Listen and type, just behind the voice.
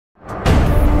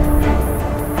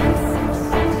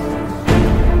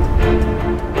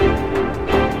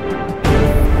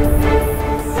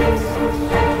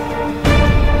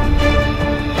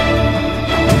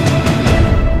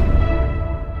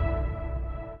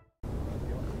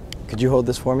Could you hold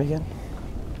this for me again?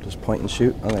 Just point and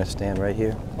shoot. I'm gonna stand right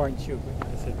here. Point and shoot.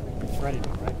 It's ready,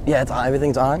 right? Yeah,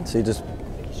 everything's on. So you just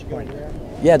Point.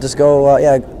 yeah, just go.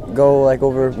 Yeah, go like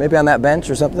over maybe on that bench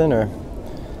or something, or.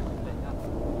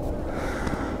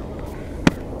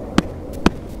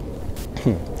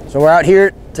 So we're out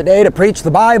here today to preach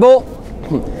the Bible,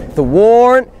 to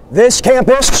warn this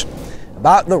campus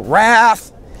about the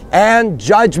wrath and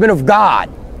judgment of God.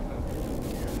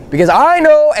 Because I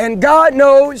know and God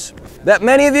knows that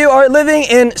many of you are living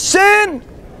in sin,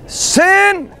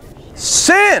 sin,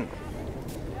 sin.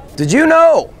 Did you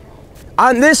know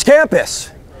on this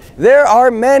campus there are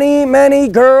many, many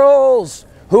girls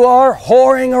who are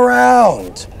whoring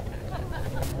around?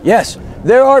 Yes,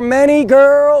 there are many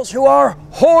girls who are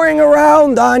whoring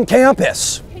around on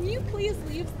campus. Can you please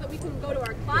leave so that we can go to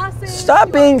our classes?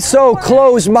 Stop being so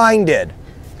close-minded.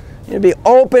 You need to be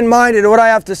open-minded to what I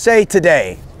have to say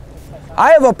today.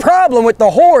 I have a problem with the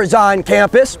whores on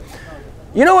campus.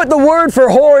 You know what the word for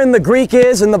whore in the Greek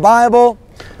is in the Bible?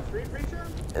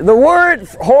 The word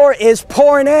for whore is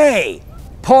porne.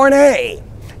 Porne.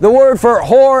 The word for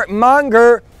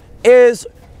whoremonger is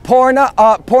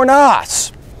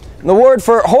pornos. And the word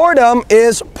for whoredom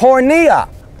is pornea.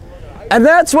 And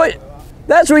that's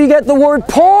where you get the word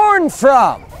porn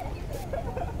from.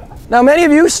 Now many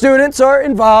of you students are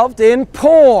involved in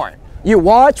porn. You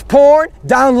watch porn,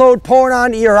 download porn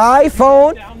onto your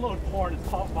iPhone. Download porn, it's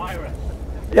called virus.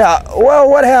 Yeah, well,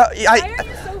 what happened?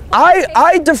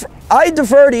 I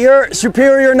defer to your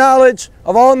superior knowledge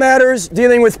of all matters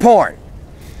dealing with porn.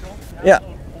 Yeah.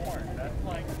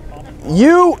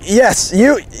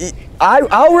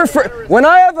 I'll refer, when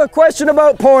I have a question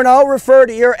about porn, I'll refer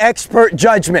to your expert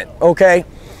judgment, okay?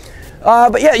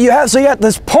 But yeah, you got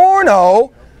this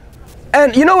porno,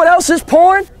 and you know what else is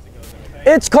porn?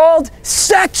 It's called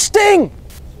sexting.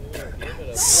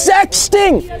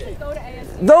 Sexting.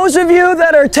 Those of you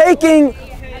that are taking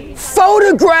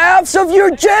photographs of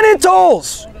your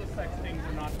genitals.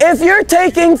 If you're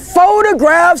taking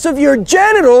photographs of your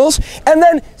genitals and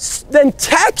then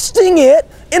texting it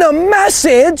in a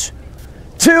message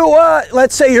to,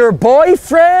 let's say, your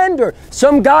boyfriend or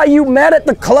some guy you met at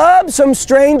the club, some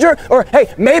stranger, or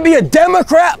hey, maybe a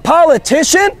Democrat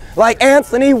politician like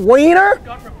Anthony Weiner.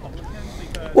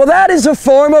 Well, that is a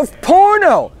form of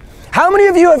porno. How many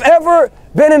of you have ever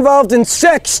been involved in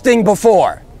sexting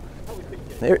before?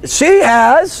 She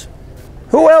has.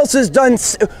 Who else has done?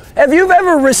 Have you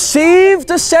ever received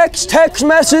a text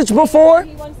message before?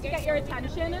 He wants to get your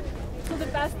attention, so the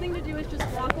best thing to do is just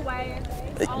walk away.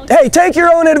 Hey, take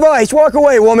your own advice. Walk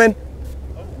away, woman.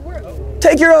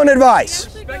 Take your own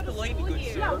advice.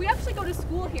 Yeah, we actually go to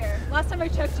school here. Last time I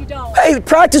checked, you don't. Hey,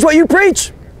 practice what you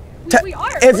preach. We are.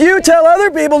 If you tell other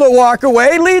people to walk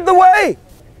away, lead the way.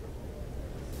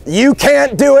 You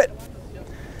can't do it.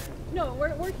 No,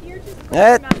 we're here to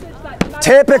spread the message that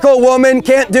typical woman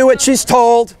can't do what she's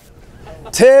told.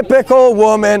 Typical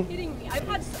woman. Kidding me.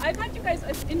 I've had you guys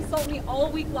insult me all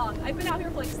week long. I've been out here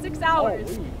for like 6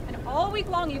 hours, and all week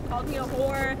long you called me a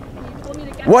whore, and you told me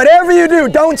to get. Whatever you do,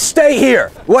 don't stay here.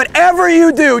 Whatever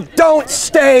you do, don't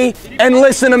stay and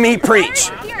listen to me preach.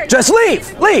 Just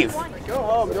leave. Leave. Go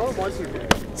home. No one wants you here.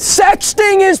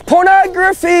 Sexting is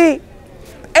pornography.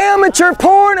 Amateur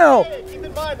porno. Keep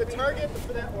in mind the target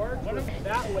for that work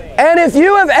that way. And if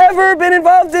you have ever been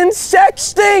involved in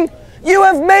sexting, you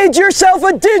have made yourself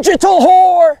a digital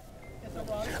whore.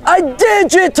 A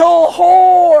digital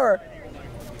whore.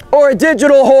 Or a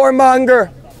digital whoremonger.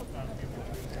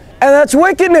 And that's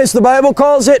wickedness. The Bible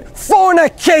calls it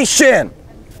fornication.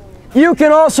 You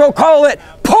can also call it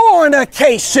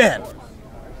pornication.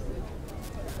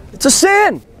 It's a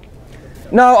sin.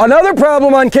 Now, another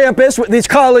problem on campus with these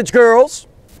college girls,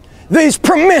 these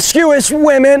promiscuous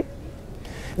women,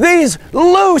 these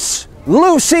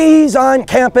loosies on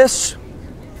campus,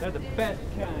 They're the best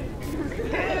kind.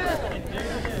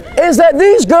 is that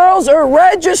these girls are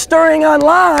registering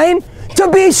online to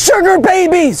be sugar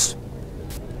babies.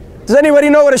 Does anybody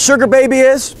know what a sugar baby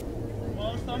is?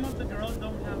 Well, some of the girls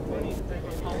don't have money to pay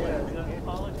for college because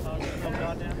college costs so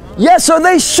goddamn much. Yes, so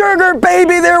they sugar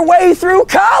baby their way through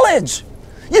college.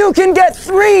 You can get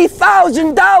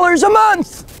 $3,000 a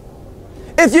month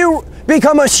if you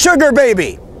become a sugar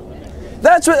baby.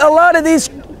 That's what a lot of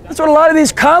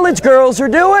these college girls are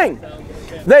doing.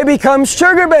 They become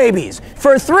sugar babies.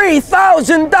 For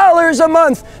 $3,000 a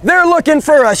month, they're looking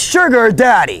for a sugar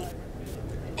daddy.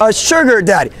 A sugar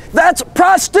daddy. That's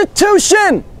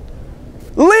prostitution.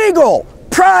 Legal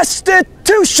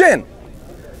prostitution.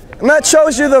 And that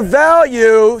shows you the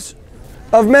values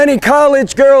of many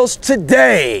college girls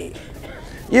today.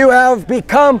 You have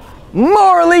become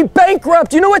morally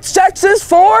bankrupt. You know what sex is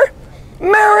for?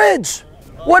 Marriage.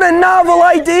 What a novel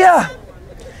idea.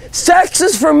 Sex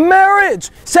is for marriage.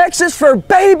 Sex is for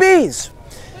babies.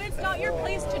 But it's not your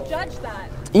place to judge that.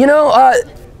 You know,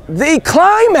 the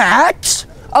climax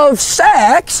of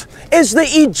sex is the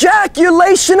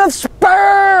ejaculation of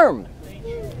sperm.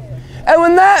 And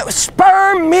when that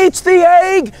sperm meets the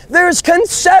egg, there's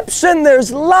conception,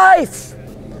 there's life.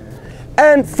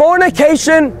 And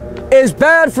fornication is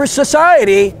bad for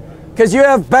society because you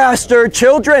have bastard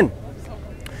children.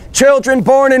 Children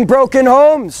born in broken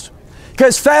homes.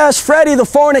 Because Fast Freddy, the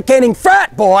fornicating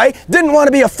frat boy, didn't want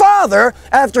to be a father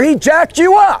after he jacked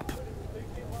you up.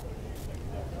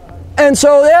 And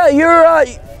so, yeah,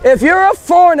 if you're a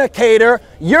fornicator,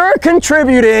 you're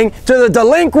contributing to the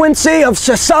delinquency of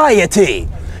society.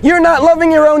 You're not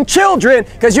loving your own children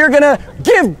because you're going to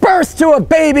give birth to a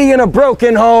baby in a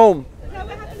broken home.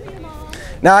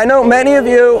 Now, I know many of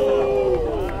you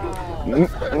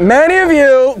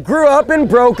grew up in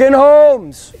broken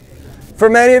homes. For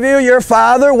many of you, your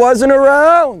father wasn't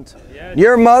around.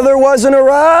 Your mother wasn't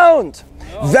around.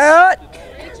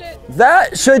 That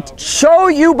should show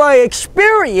you by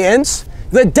experience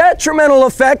the detrimental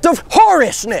effect of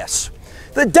whorishness,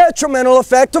 the detrimental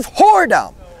effect of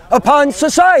whoredom upon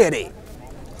society.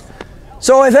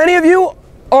 So if any of you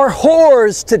are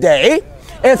whores today,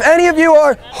 if any of you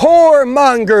are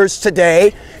whoremongers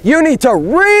today, you need to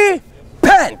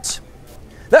repent.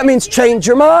 That means change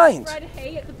your mind.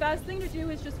 The best thing to do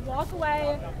is just walk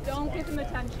away. Don't give them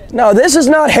attention. No, this is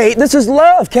not hate. This is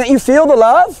love. Can't you feel the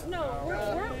love? No,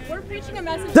 we're preaching a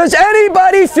message. Does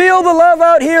anybody feel the love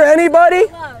out here? Anybody?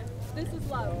 Love. This is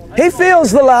love. He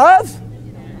feels the love.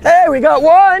 Hey, we got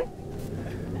one.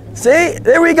 See,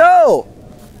 there we go.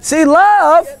 See,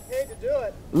 love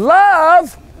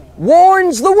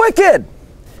warns the wicked.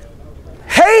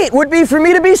 Hate would be for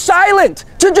me to be silent,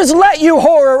 to just let you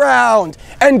whore around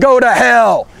and go to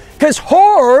hell. Because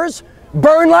whores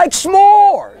burn like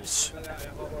s'mores.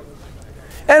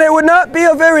 And it would not be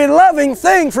a very loving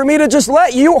thing for me to just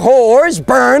let you whores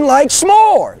burn like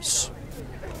s'mores.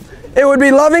 It would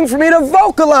be loving for me to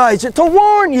vocalize it, to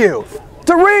warn you,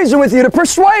 to reason with you, to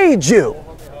persuade you.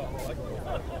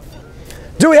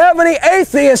 Do we have any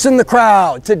atheists in the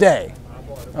crowd today?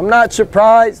 I'm not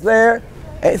surprised there.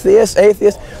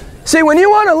 Atheists. See, when you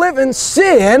want to live in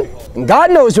sin, and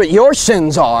God knows what your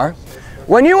sins are,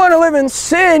 when you want to live in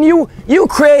sin, you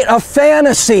create a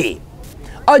fantasy,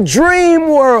 a dream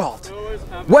world.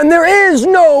 When there is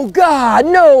no God,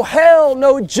 no hell,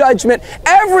 no judgment,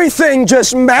 everything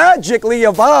just magically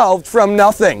evolved from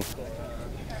nothing.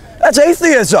 That's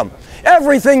atheism.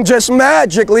 Everything just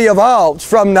magically evolved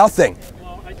from nothing.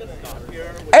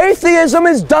 Atheism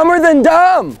is dumber than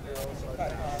dumb.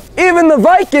 Even the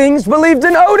Vikings believed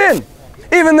in Odin.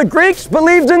 Even the Greeks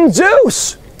believed in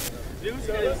Zeus. Zeus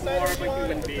is more of a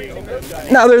human being.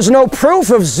 Now, there's no proof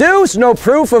of Zeus, no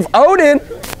proof of Odin.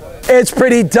 It's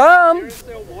pretty dumb.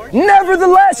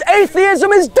 Nevertheless,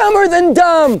 atheism is dumber than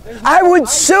dumb. I would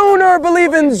sooner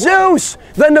believe in Zeus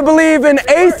than to believe in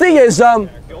atheism,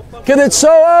 because it's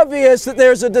so obvious that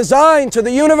there's a design to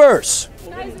the universe.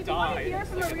 Guys, if you want to hear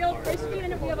from a real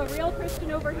Christian, we have a real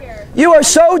Christian over here. You are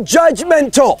so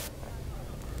judgmental.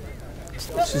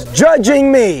 This is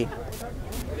judging me.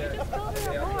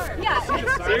 Yeah,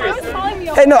 I was calling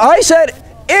you. Hey, no, I said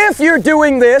if you're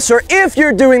doing this or if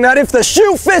you're doing that, if the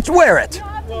shoe fits, wear it.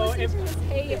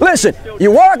 Listen,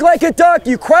 you walk like a duck,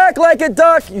 you quack like a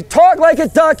duck, you talk like a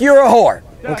duck, you're a whore.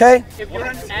 Okay? If you're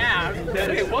an ass,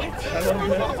 then what?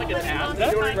 Sounds like an ass.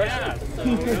 That's my ass.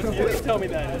 So tell me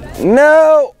that.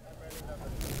 No.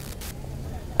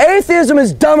 Atheism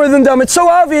is dumber than dumb. It's so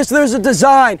obvious there's a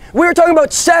design. We were talking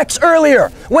about sex earlier.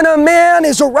 When a man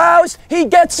is aroused, he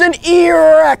gets an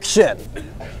erection.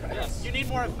 You need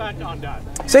more effect on that.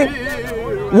 See?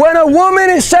 When a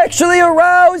woman is sexually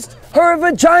aroused, her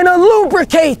vagina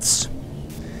lubricates.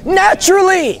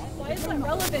 Naturally. Why is that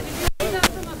relevant? Did you read that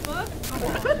from a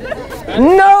book?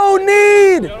 No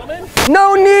need.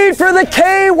 No need for the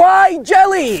KY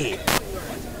jelly.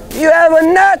 You have a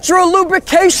natural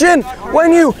lubrication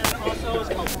when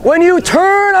you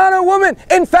turn on a woman.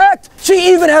 In fact,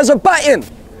 she even has a button,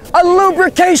 a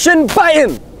lubrication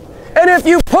button. And if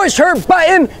you push her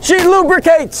button, she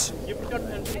lubricates.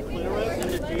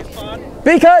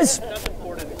 Because,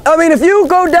 I mean, if you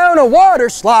go down a water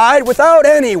slide without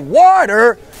any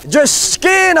water, just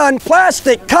skin on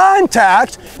plastic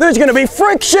contact, there's going to be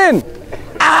friction.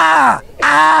 Ah,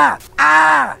 ah,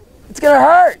 ah. It's going to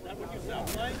hurt.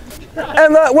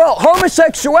 And well,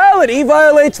 homosexuality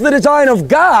violates the design of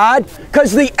God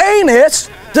because the anus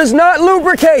does not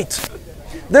lubricate.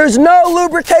 There's no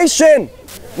lubrication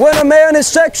when a man is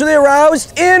sexually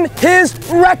aroused in his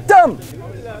rectum.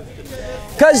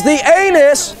 Because the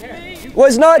anus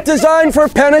was not designed for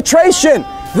penetration.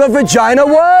 The vagina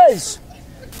was.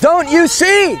 Don't you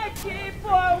see?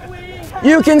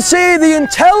 You can see the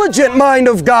intelligent mind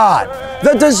of God,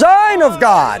 the design of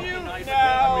God.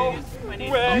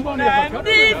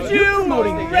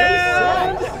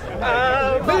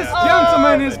 This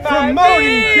gentleman is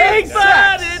promoting gay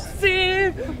sex.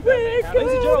 Ladies and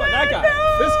gentlemen, that guy.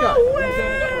 This guy.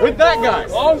 With that guy.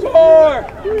 Encore!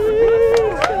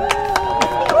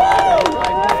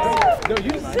 No,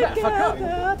 you said huck up.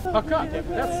 Huck up.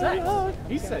 That's sex.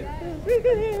 He said.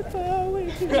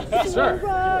 Sir,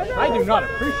 I do not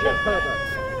appreciate pervert.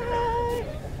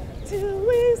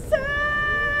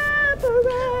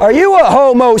 Are you a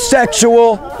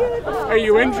homosexual? Are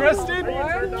you interested?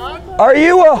 Are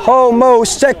you a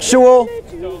homosexual?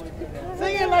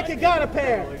 Sing it like you got a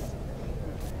pair.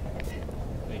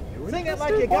 Sing it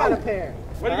like you got a pair.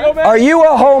 Way to go, man. Are you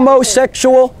a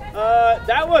homosexual?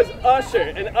 That was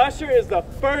Usher, and Usher is the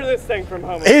furthest thing from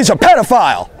homo. He's a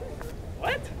pedophile.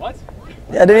 What? What?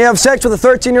 Yeah, did he have sex with a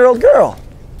 13-year-old girl?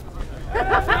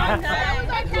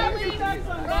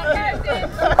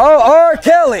 Oh, R.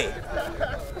 Kelly.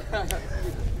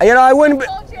 You know, I wouldn't be...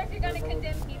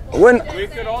 We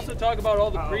could also talk about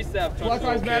all the priests that have Black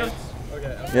Lives Matter.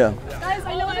 Yeah. Guys,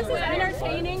 I know this is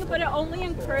entertaining, but it only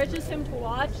encourages him to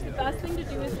watch. The best thing to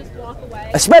do is just walk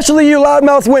away. Especially you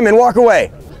loudmouth women, walk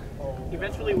away.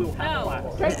 Eventually we will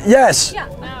have class. Yes. Yeah,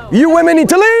 no. You women need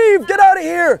to leave. Get out of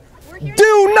here.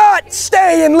 Do not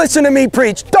stay and listen to me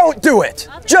preach. Don't do it.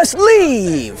 Just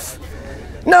leave.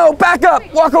 No, back up.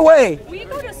 Walk away. We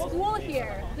go to school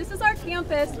here. This is our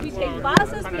campus. We take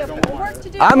classes. We have homework to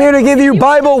do. I'm here to give you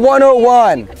Bible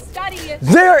 101. You could study.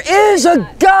 There is a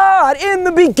God. In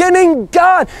the beginning,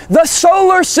 God. The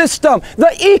solar system,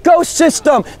 the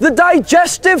ecosystem, the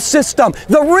digestive system,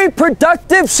 the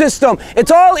reproductive system. It's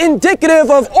all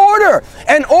indicative of order.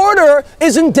 And order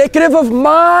is indicative of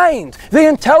mind. The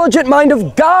intelligent mind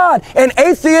of God. An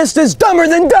atheist is dumber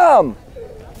than dumb.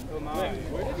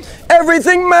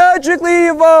 Everything magically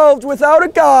evolved without a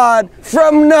God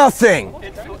from nothing.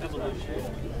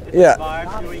 Yeah.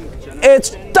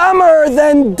 It's dumber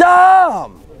than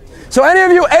dumb. So any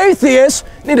of you atheists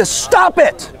need to stop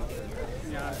it.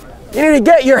 You need to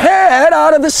get your head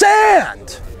out of the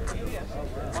sand.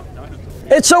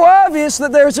 It's so obvious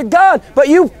that there's a God, but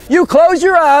you close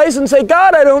your eyes and say,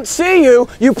 God, I don't see you.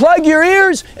 You plug your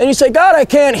ears and you say, God, I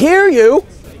can't hear you.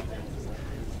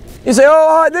 You say,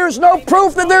 oh, there's no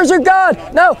proof that there's a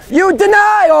God. No, you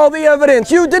deny all the evidence.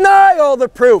 You deny all the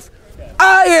proof.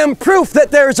 I am proof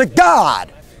that there's a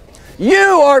God.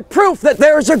 You are proof that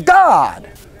there's a God.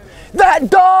 That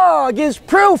dog is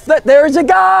proof that there's a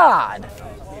God.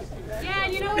 Yeah,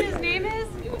 you know what his name is?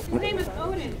 His name is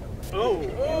Odin.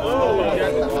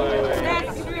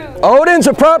 That's true. Odin's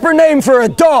a proper name for a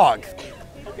dog.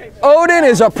 Odin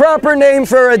is a proper name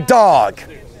for a dog.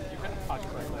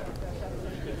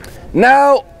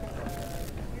 Now,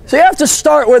 so you have to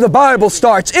start where the Bible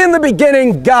starts. In the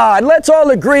beginning, God. Let's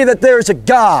all agree that there's a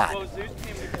God.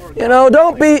 You know,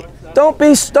 don't be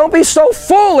so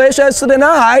foolish as to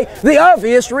deny the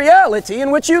obvious reality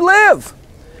in which you live.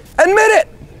 Admit it.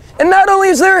 And not only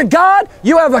is there a God,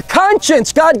 you have a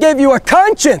conscience. God gave you a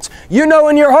conscience. You know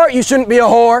in your heart you shouldn't be a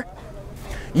whore.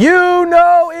 You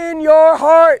know in your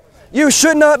heart you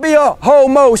should not be a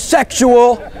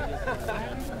homosexual.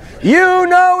 You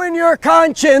know in your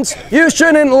conscience you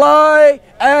shouldn't lie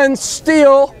and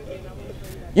steal.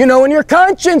 You know in your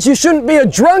conscience you shouldn't be a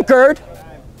drunkard.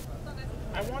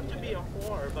 I want to be a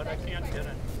whore, but I can't get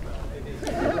it.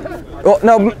 Well,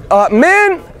 no,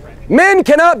 men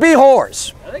cannot be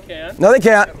whores. No, they can. No, they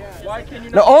can't. Why can you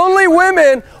No, not?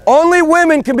 only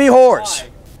women can be whores.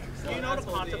 Do you know the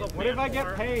concept of What if I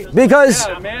get paid? Because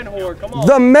yeah, man whore, come on.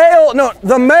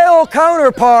 the male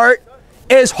counterpart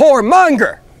is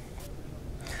whoremonger.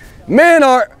 Men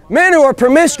who are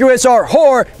promiscuous are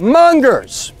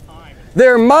whoremongers.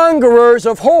 They're mongerers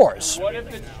of whores. What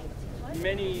if it's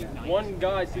one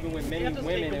guy sleeping with many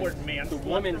women and the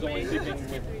woman's only sleeping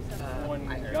with one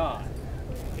guy?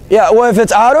 Yeah, well, if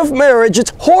it's out of marriage,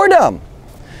 it's whoredom.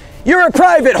 You're a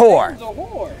private whore. It's a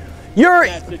whore.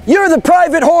 You're the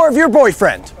private whore of your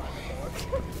boyfriend.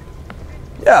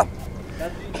 Yeah.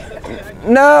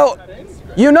 Now,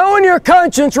 you know in your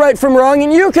conscience right from wrong,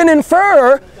 and you can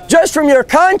infer just from your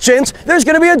conscience there's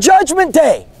going to be a judgment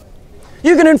day.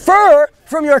 You can infer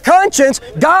from your conscience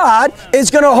God is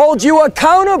going to hold you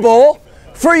accountable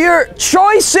for your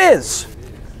choices.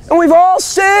 And we've all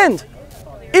sinned.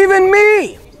 Even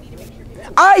me.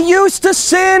 I used to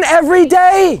sin every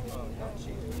day.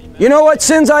 You know what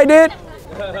sins I did?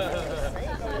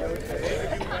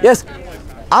 Yes.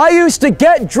 I used to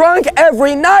get drunk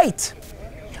every night.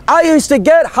 I used to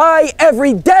get high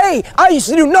every day. I used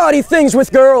to do naughty things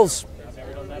with girls.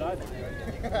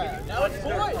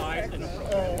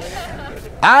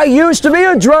 I used to be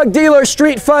a drug dealer,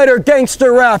 street fighter,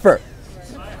 gangster rapper.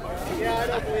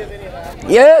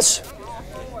 Yes.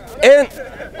 In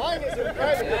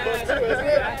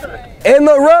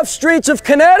the rough streets of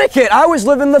Connecticut, I was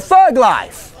living the thug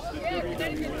life.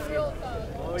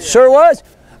 Sure was.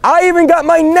 I even got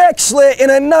my neck slit in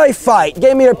a knife fight.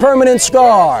 Gave me a permanent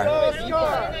scar.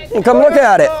 And come look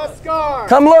at it.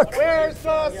 Come look.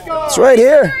 It's right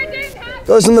here.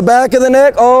 Goes in the back of the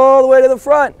neck all the way to the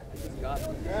front.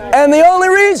 And the only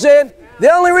reason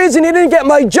he didn't get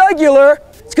my jugular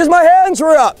is because my hands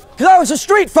were up. Because I was a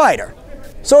street fighter.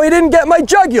 So he didn't get my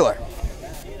jugular.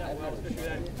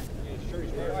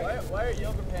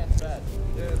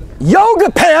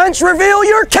 Yoga pants reveal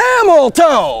your camel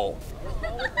toe.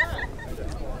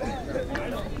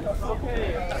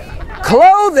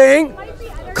 Clothing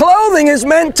is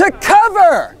meant to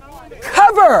cover.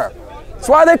 Cover. That's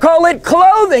why they call it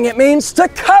clothing. It means to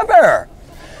cover.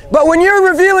 But when you're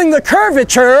revealing the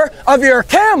curvature of your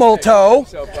camel toe,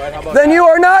 then you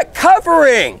are not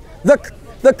covering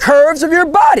the curves of your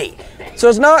body. So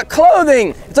it's not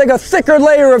clothing. It's like a thicker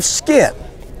layer of skin.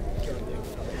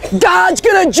 God's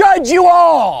going to judge you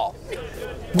all.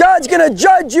 God's going to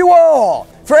judge you all.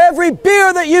 For every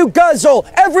beer that you guzzle,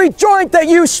 every joint that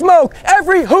you smoke,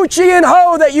 every hoochie and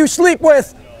hoe that you sleep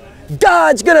with,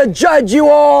 God's going to judge you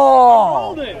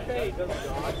all. I've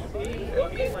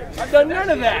done none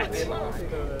of that.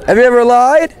 Have you ever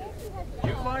lied?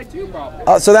 You lied too, probably.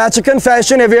 Oh, so that's a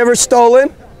confession. Have you ever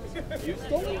stolen? You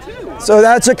stole too. So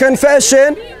that's a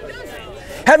confession.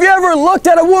 Have you ever looked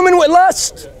at a woman with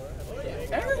lust?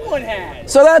 Everyone has.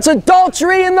 So that's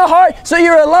adultery in the heart. So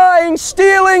you're a lying,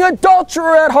 stealing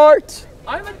adulterer at heart.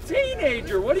 I'm a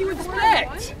teenager. What do you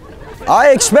expect?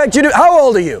 I expect you to. How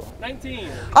old are you? 19.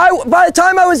 By the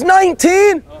time I was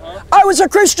 19, I was a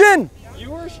Christian.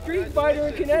 You were a street fighter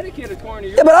in Connecticut, according to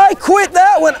your... Yeah, but I quit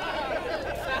that when...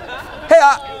 Hey,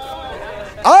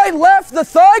 I left the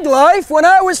thug life when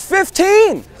I was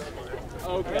 15.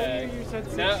 Okay.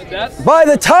 Now, that's... By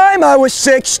the time I was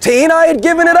 16, I had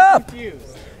given it up.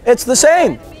 It's the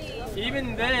same.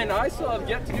 Even then, I still have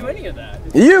yet to do any of that.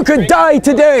 You could die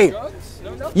today.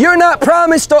 You're not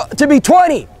promised to be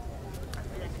 20.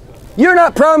 You're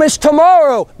not promised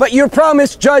tomorrow, but you're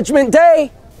promised judgment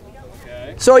day.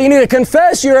 Okay. So you need to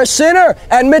confess you're a sinner,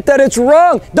 admit that it's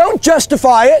wrong. Don't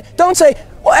justify it. Don't say,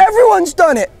 well, everyone's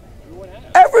done it.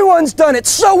 Everyone's done it.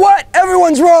 So what?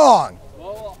 Everyone's wrong.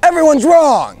 Everyone's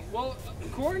wrong. Well,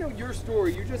 according to your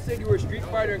story, you just said you were a street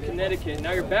fighter in Connecticut.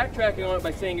 Now you're backtracking on it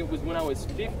by saying it was when I was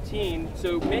 15.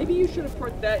 So maybe you should have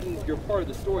put that in your part of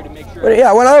the story to make sure. But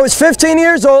yeah, when I was 15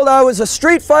 years old, I was a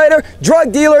street fighter,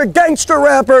 drug dealer, gangster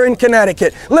rapper in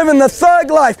Connecticut, living the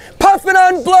thug life, puffing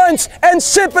on blunts and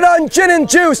sipping on gin and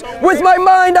juice with my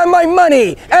mind on my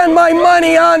money and my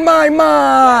money on my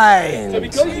mind. So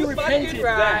because you repented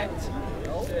that,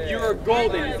 you're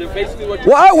golden. Is that basically what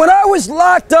you're... Well, when I was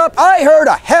locked up, I heard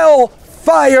a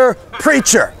hellfire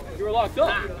preacher. You were locked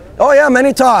up? Oh yeah,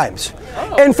 many times.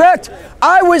 Oh. In fact,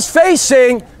 I was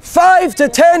facing 5 to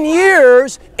 10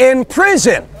 years in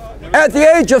prison at the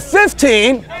age of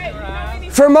 15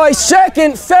 for my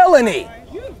second felony.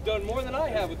 You've done more than I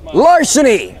have with mine.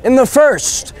 Larceny in the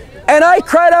first. And I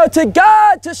cried out to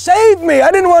God to save me.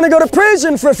 I didn't want to go to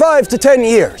prison for 5 to 10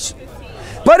 years.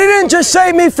 But he didn't just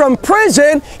save me from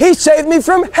prison, he saved me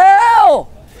from hell.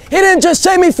 He didn't just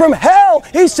save me from hell,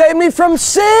 he saved me from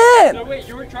sin. So wait,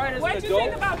 you were trying as an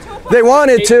adult? They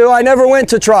wanted to, I never went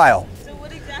to trial. So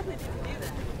what exactly did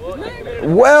you do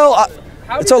then? Well,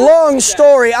 it's a long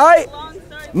story.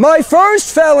 My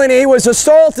first felony was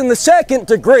assault in the 2nd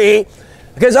degree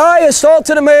because I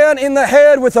assaulted a man in the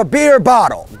head with a beer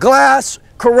bottle. Glass,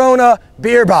 Corona,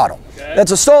 beer bottle. Okay.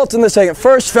 That's assault in the 2nd,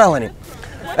 first felony.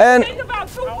 And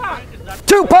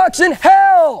Tupac's in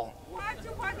hell.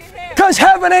 Because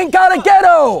heaven ain't got a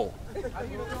ghetto.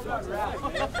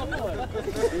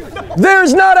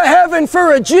 There's not a heaven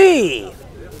for a G.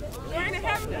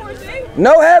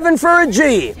 No heaven for a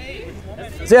G.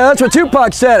 See, that's what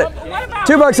Tupac said.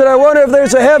 Tupac said, I wonder if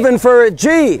there's a heaven for a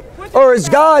G. Or is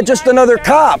God just another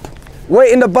cop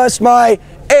waiting to bust my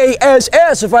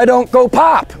ASS if I don't go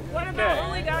pop? What about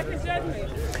only God can judge me?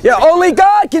 Yeah, only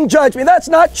God can judge me. That's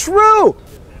not true.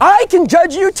 I can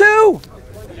judge you too.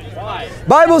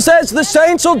 Bible says the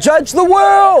saints will judge the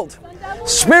world.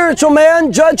 Spiritual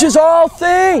man judges all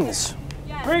things.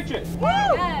 Preach it.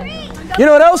 Yes. You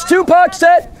know what else Tupac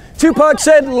said? Tupac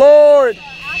said, Lord.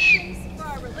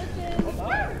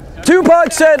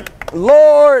 Tupac said,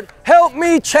 Lord, help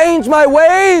me change my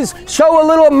ways. Show a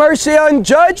little mercy on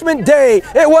Judgment Day.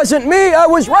 It wasn't me. I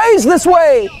was raised this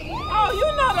way. Oh,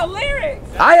 you know the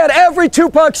lyrics. I had every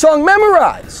Tupac song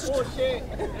memorized.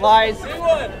 Lies.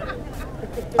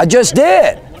 I just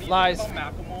did. Lies.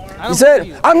 He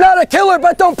said, I'm not a killer,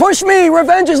 but don't push me.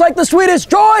 Revenge is like the sweetest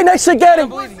joy next to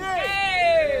getting.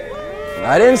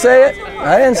 I didn't say it.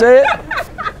 I didn't say it.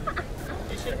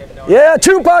 Yeah,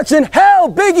 Tupac's in hell.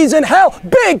 Biggie's in hell.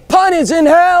 Big Pun is in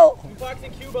hell. Tupac's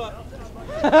in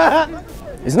Cuba.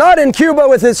 He's not in Cuba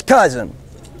with his cousin.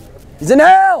 He's in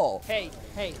hell. Hey.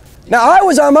 Now, I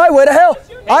was on my way to hell.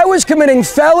 I was committing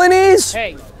felonies.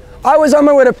 Hey. I was on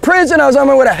my way to prison. I was on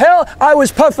my way to hell. I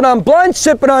was puffing on blunts,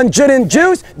 sipping on gin and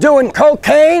juice, doing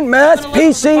cocaine, meth,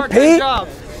 PCP.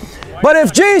 But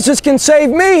if Jesus can save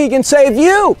me, he can save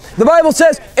you. The Bible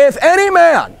says, if any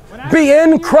man be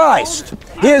in Christ,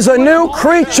 he is a new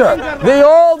creature. The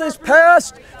old is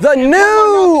past, the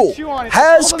new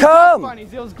has come.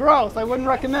 It was gross. I wouldn't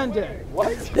recommend it.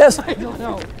 What? Yes. I don't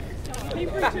know.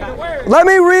 Let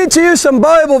me read to you some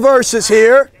Bible verses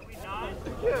here.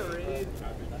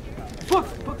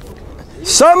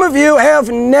 Some of you have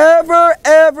never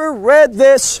ever read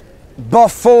this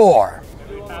before.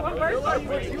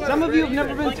 Some of you have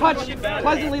never been touched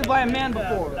pleasantly by a man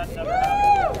before.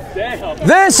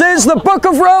 This is the book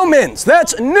of Romans.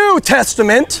 That's New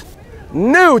Testament.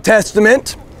 New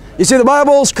Testament. You see, the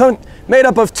Bible's made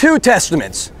up of two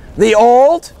testaments, the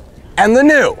Old and the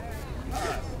New.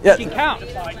 Yeah. Count.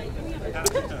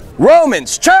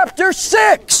 Romans chapter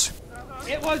 6.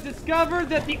 It was discovered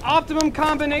that the optimum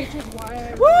combination.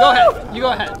 Go ahead. You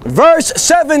go ahead. Verse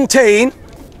 17.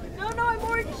 No, I'm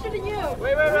more interested in you.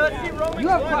 Wait, let's see Romans. You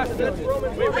have 1. possibility.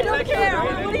 I don't care. I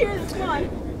want to hear this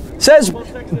one. Says,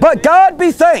 but God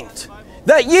be thanked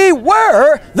that ye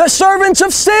were the servants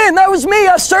of sin. That was me,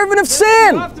 a servant of The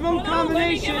sin. optimum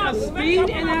combination of speed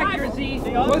and accuracy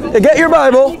was Get your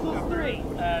Bible. equals 3.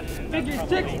 Figure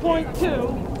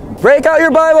 6.2. Break out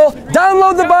your Bible.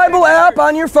 Download the Bible app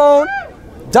on your phone.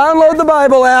 Download the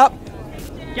Bible app.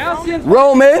 Gaussian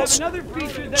Romans another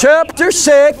feature that chapter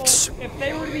 6. if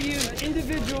they were to be used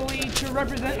individually to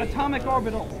represent atomic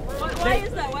orbitals. Why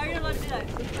is that? Why are you allowed to do that?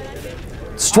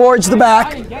 It's towards the I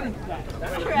back. didn't get into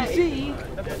that. You see,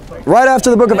 Right after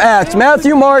the book of Acts.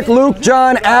 Matthew, Mark, Luke,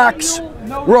 John, Acts,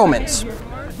 Romans.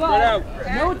 but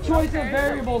no choice of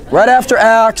variables. Right after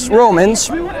Acts, Romans.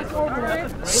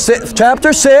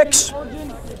 Chapter 6.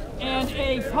 And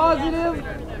a positive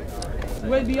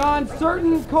would be on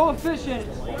certain coefficients.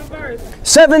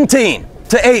 17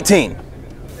 to 18.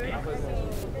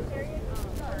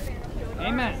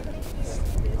 Amen.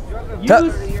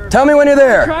 Tell me when you're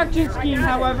there. Subtraction scheme,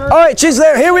 however, All right, she's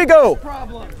there. Here we go.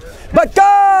 problem. But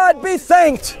God be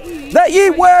thanked that ye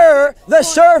were the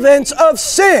servants of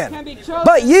sin,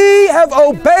 but ye have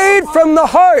obeyed from the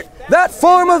heart that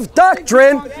form of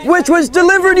doctrine which was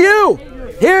delivered you.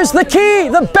 Here's the key,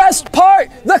 the best part,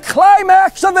 the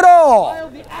climax of it all.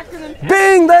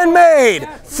 Being then made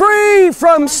free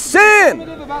from sin,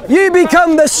 ye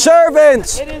become the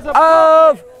servants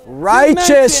of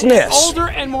righteousness. Older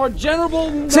and more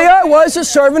general. See, I was a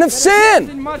servant of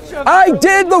sin. I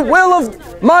did the will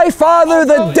of my father,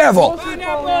 the devil.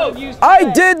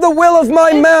 I did the will of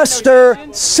my master,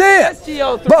 sin.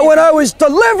 But when I was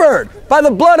delivered by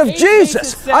the blood of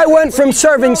Jesus, I went from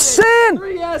serving sin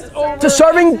to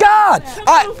serving God.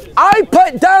 I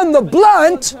put down the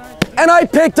blunt and I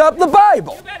picked up the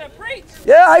Bible.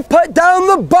 Yeah, I put down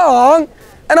the bong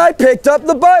and I picked up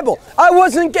the Bible. I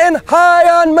wasn't getting high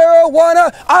on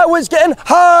marijuana. I was getting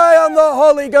high on the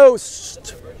Holy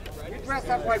Ghost. You dressed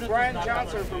up like Brian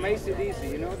Johnson from AC/DC,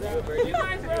 you know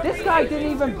that? This guy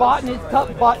didn't even button his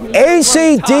cup button.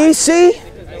 AC/DC?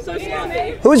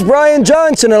 Who's Brian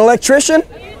Johnson, an electrician?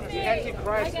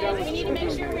 Antichrist. We need to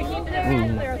make sure we keep it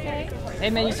around there, okay? Hey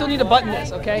man, you still need to button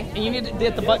this, okay? And you need to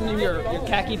get the button in your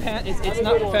khaki pant. It's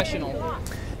not professional.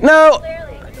 Now,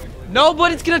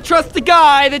 Nobody's gonna trust the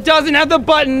guy that doesn't have the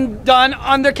button done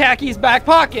on their khaki's back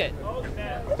pocket.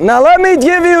 now let me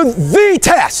give you the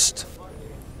test.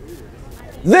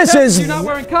 This You're not is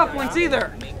wearing cufflinks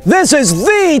either.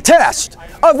 the test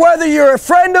of whether you're a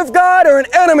friend of God or an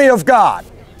enemy of God.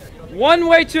 One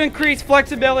way to increase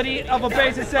flexibility of a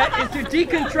basis set is to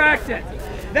decontract it.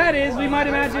 That is, we might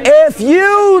imagine, If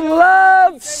you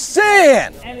love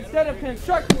sin, and instead of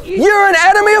constructing each you're an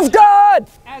enemy of God,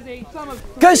 as a sum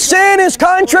of because sin is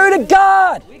contrary to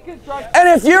God. we construct And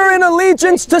if you're in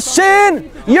allegiance to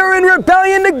sin, you're in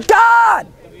rebellion to God.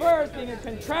 first being a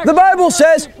contraction. The Bible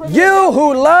says, you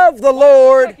who love the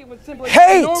Lord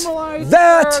hate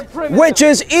that which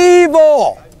is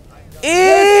evil.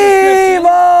 Evil!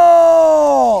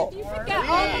 You could get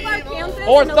off of our campus and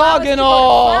Orthogonal.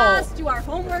 allow us to go to class, do our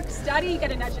homework, study,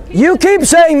 get an education. You keep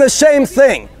saying the same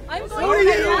thing. I'm going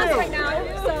to class right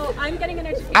now, so I'm getting an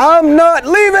education. I'm not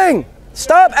leaving.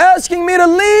 Stop asking me to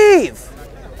leave.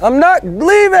 I'm not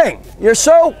leaving. You're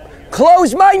so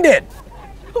close-minded.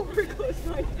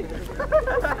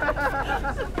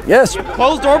 Yes.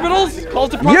 Closed orbitals?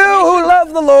 Closed You who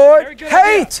love the Lord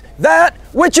hate that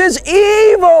which is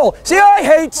evil. See, I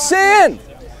hate sin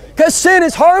because sin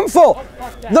is harmful.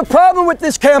 The problem with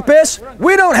this campus,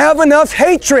 we don't have enough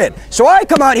hatred. So I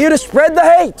come out here to spread the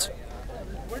hate.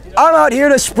 I'm out here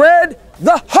to spread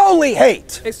the holy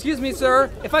hate. Excuse me,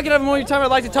 sir. If I could have more of your time,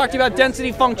 I'd like to talk to you about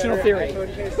density functional theory.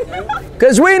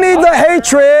 Because we need the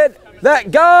hatred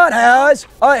that God has,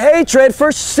 a hatred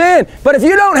for sin. But if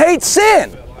you don't hate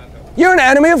sin, you're an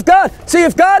enemy of God. See,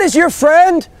 if God is your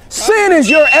friend, sin is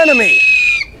your enemy.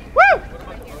 Woo!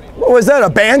 What was that, a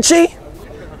banshee?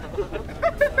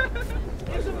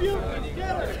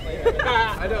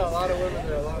 I know a lot of women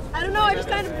there. I don't know, I just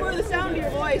kind of prefer the sound of your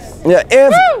voice. Yeah,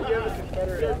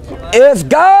 if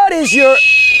God is you're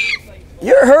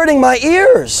hurting my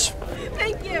ears.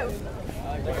 Thank you.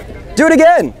 Do it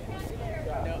again.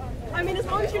 I mean, as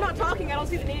long as you're not talking, I don't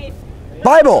see the need.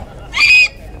 Bible.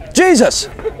 Jesus.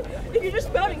 If you're just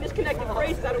spouting disconnected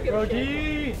phrases, I don't give a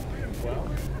shit.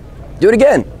 Do it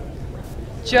again.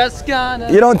 Just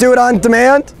gonna. You don't do it on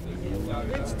demand?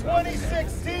 It's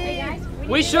 2016.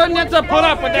 We shouldn't have to put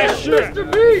up with that shit.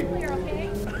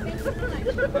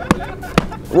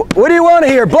 What do you want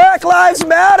to hear? Black Lives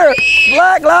Matter.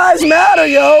 Black Lives Matter,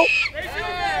 yo.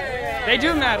 They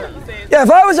do matter. Yeah,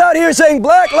 if I was out here saying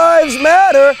Black Lives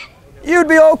Matter, you'd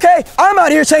be okay. I'm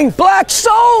out here saying Black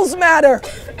Souls Matter.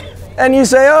 And you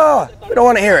say, oh, we don't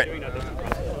want to hear it.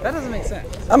 That doesn't make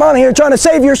sense. I'm out here trying to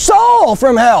save your soul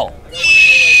from hell.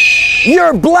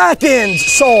 Your blackened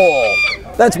soul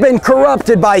that's been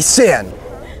corrupted by sin.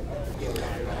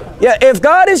 Yeah, if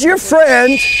God is your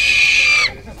friend,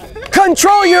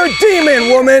 control your demon,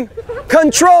 woman.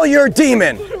 Control your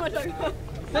demon.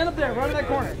 Stand up there, right in that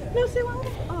corner. No, say what?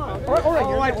 Oh. I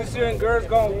don't like to see girls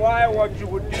going, why what you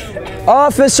would do, man.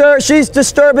 Officer, she's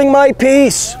disturbing my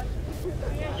peace.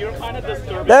 You're kind of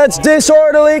disturbing. That's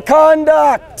disorderly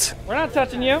conduct. We're not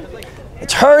touching you.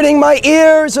 It's hurting my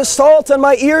ears, assault on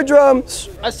my eardrums.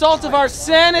 Assault of our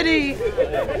sanity.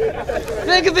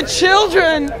 Think of the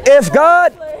children. If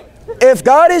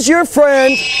God is your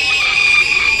friend,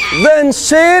 then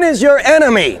sin is your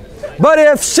enemy. But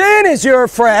if sin is your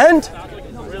friend,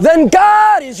 then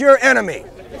God is your enemy.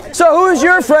 So who's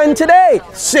your friend today?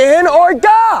 Sin or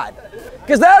God?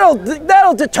 Because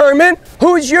that'll determine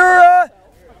who's your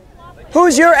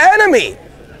enemy.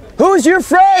 Who's your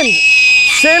friend?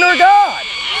 Sin or God?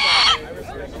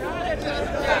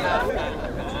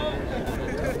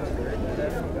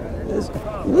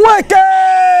 Wicked!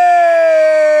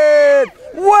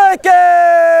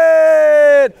 Wicked!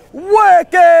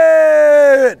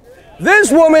 Wicked!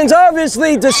 This woman's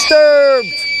obviously disturbed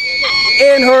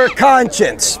in her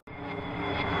conscience.